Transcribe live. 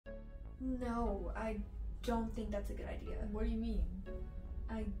No, I don't think that's a good idea. What do you mean?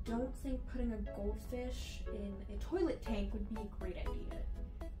 I don't think putting a goldfish in a toilet tank would be a great idea.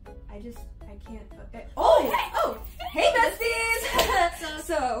 I can't. Hey besties!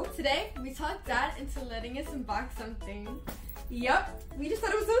 So Today we talked Dad into letting us unbox something. yep, we just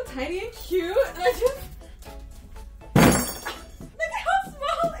thought it was so tiny and cute, and I just look at how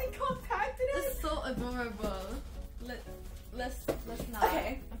small and compact it is. It's so adorable. Let's not.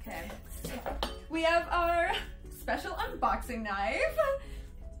 Okay. So, we have our special unboxing knife,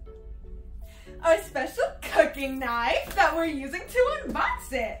 our special cooking knife that we're using to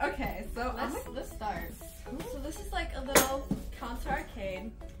unbox it. Okay, so Let's start. So this is like a little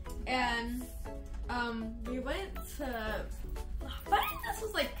Countercade, and we went to. Finding this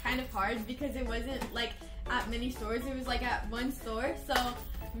was like kind of hard because it wasn't like at many stores. It was like at one store. So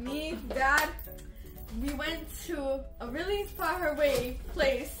me, Dad, we went to a really far away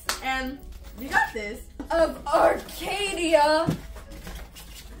place, and we got this of Arcadia,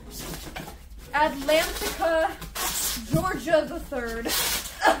 Atlantica, Georgia the 3rd.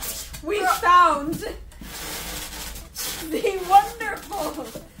 We found the wonderful,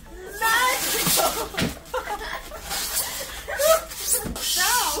 magical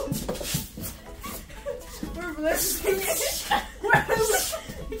sound. We're listening it.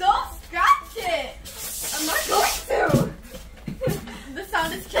 Don't scratch it! I'm not going to. The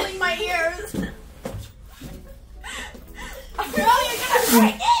sound is killing my ears. Girl, you're gonna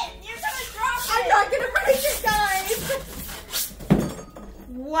break it! You're gonna drop it! I'm not gonna break it, guys!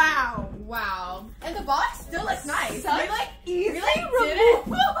 Wow. And the box still looks nice. Such easy we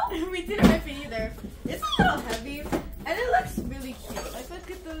removal. we didn't rip it either. It's a little heavy, and it looks really cute. Like, look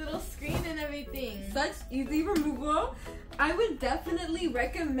at the little screen and everything. Such easy removal. I would definitely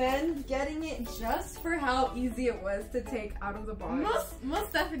recommend getting it just for how easy it was to take out of the box.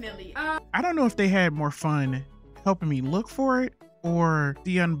 Most definitely. I don't know if they had more fun helping me look for it or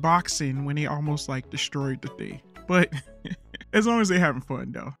the unboxing when they almost like destroyed the thing. But as long as they're having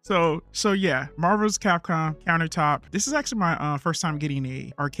fun though. So yeah, Marvel's Capcom Countertop. This is actually my first time getting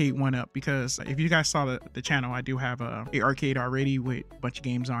a arcade 1-up, because if you guys saw the channel, I do have a arcade already with a bunch of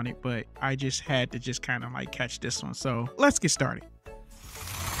games on it, but I just had to just kind of like catch this one. So let's get started.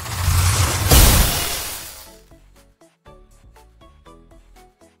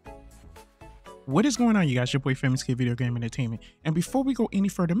 What is going on, you guys? Your boy Famous Kid Video Game Entertainment. And before we go any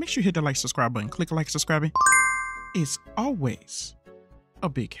further, make sure you hit the like, subscribe button. Click like, subscribing. It's always a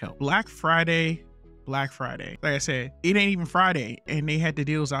big help. Black Friday. Like I said, it ain't even Friday, and they had the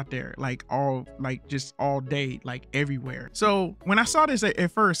deals out there just all day, like everywhere. So when I saw this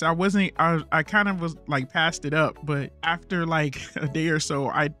at first, I kind of was like passed it up, but after like a day or so,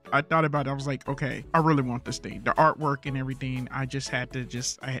 I thought about it. I was like, okay, I really want this thing. The artwork and everything, I just had to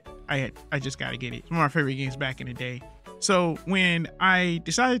I just gotta get it. It's one of my favorite games back in the day. So when I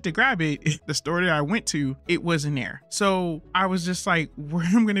decided to grab it, the store that I went to, it wasn't there. So I was just like, where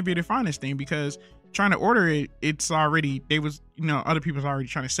am I going to be able to find this thing? Because trying to order it, it's already, other people's already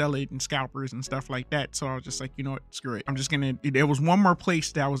trying to sell it and scalpers and stuff like that. So I was just like, you know what, screw it. I'm just gonna, there was one more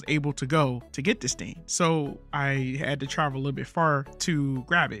place that I was able to go to get this thing. So I had to travel a little bit far to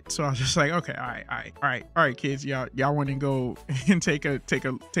grab it. So I was just like, okay, all right, kids, y'all want to go and take a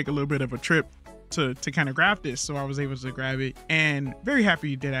little bit of a trip to kind of grab this. So I was able to grab it, and very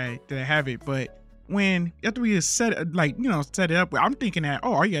happy that I have it. But when after we set it up, I'm thinking that,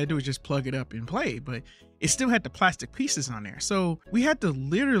 oh, all you gotta do is just plug it up and play, but it still had the plastic pieces on there. So we had to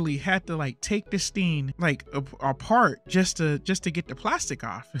literally like take this thing like apart just to get the plastic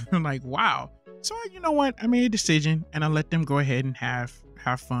off. I'm like, wow. So you know what, I made a decision, and I let them go ahead and have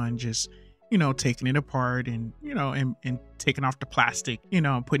fun, just taking it apart and and taking off the plastic,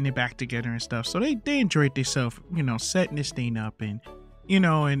 and putting it back together and stuff. So they enjoyed themselves, setting this thing up, and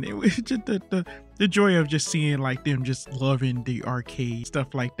and it was just the joy of just seeing like them just loving the arcade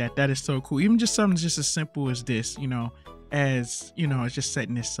stuff like that. That is so cool. Even just something just as simple as this, as it's just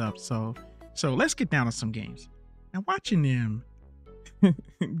setting this up. So let's get down to some games. Now watching them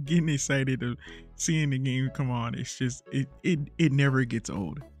getting excited of seeing the game come on, it's just it never gets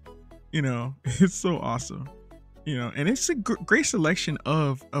old. It's so awesome. And it's a great selection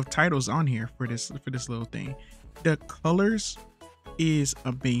of titles on here for this little thing. The colors is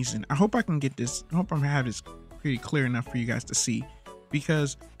amazing. I hope I can get this. I hope I'm gonna have this pretty clear enough for you guys to see,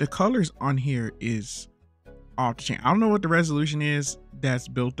 because the colors on here is off the chain. I don't know what the resolution is that's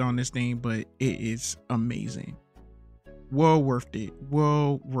built on this thing, but it is amazing. Well worth it.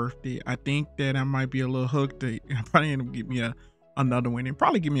 I think that I might be a little hooked. I probably end up getting me another one, and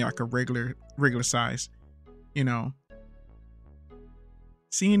probably give me like a regular size,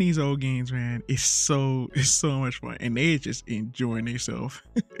 seeing these old games, man, it's so much fun, and they just enjoying themselves.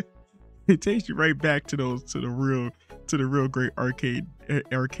 It takes you right back to the real great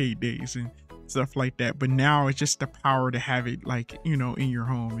arcade days and stuff like that. But now it's just the power to have it, like, you know, in your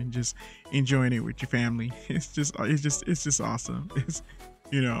home and just enjoying it with your family. It's just awesome. It's,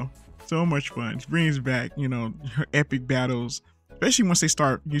 you know, so much fun. It brings back, you know, epic battles, especially once you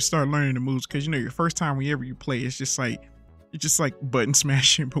start learning the moves, because, you know, your first time whenever you play, it's just like button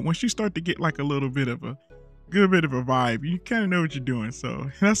smashing. But once you start to get like a little bit of a vibe, you kind of know what you're doing.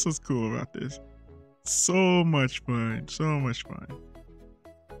 So that's what's cool about this. So much fun.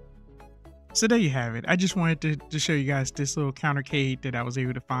 So there you have it. I just wanted to show you guys this little countercade that I was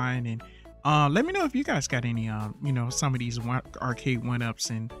able to find, and let me know if you guys got any you know, some of these arcade 1-ups,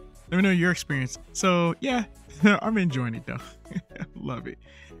 and let me know your experience. So yeah, I'm enjoying it though. Love it.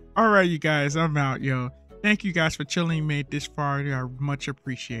 All right, you guys, I'm out, yo. Thank you guys for chilling, made this far. I much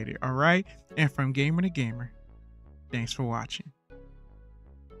appreciate it. All right, and from gamer to gamer, thanks for watching.